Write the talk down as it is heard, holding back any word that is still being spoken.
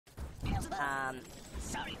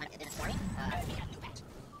Sorry, but is it sorry?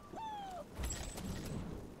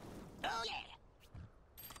 Oh yeah!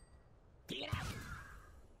 Get out!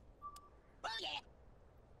 Oh yeah!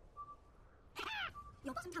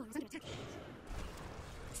 Your bottom tower is under attack.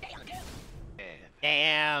 Stay on, girl!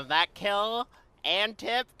 Damn, that kill and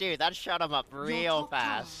tip, dude, that shut him up real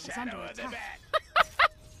fast. I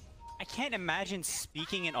can't imagine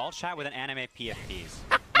speaking in all chat with an anime PFPs.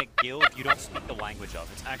 In a guild you don't speak the language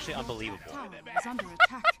of. It's actually unbelievable.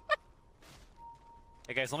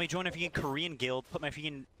 Hey guys, let me join a freaking Korean guild, put my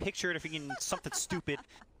freaking picture in a freaking something stupid,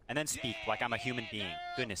 and then speak like I'm a human being.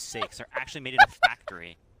 Goodness sakes, they're actually made in a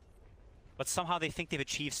factory. But somehow they think they've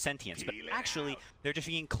achieved sentience, but actually they're just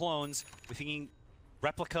freaking clones with freaking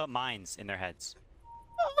replica minds in their heads.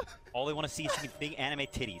 All they want to see is freaking big anime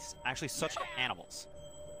titties. Actually, such animals.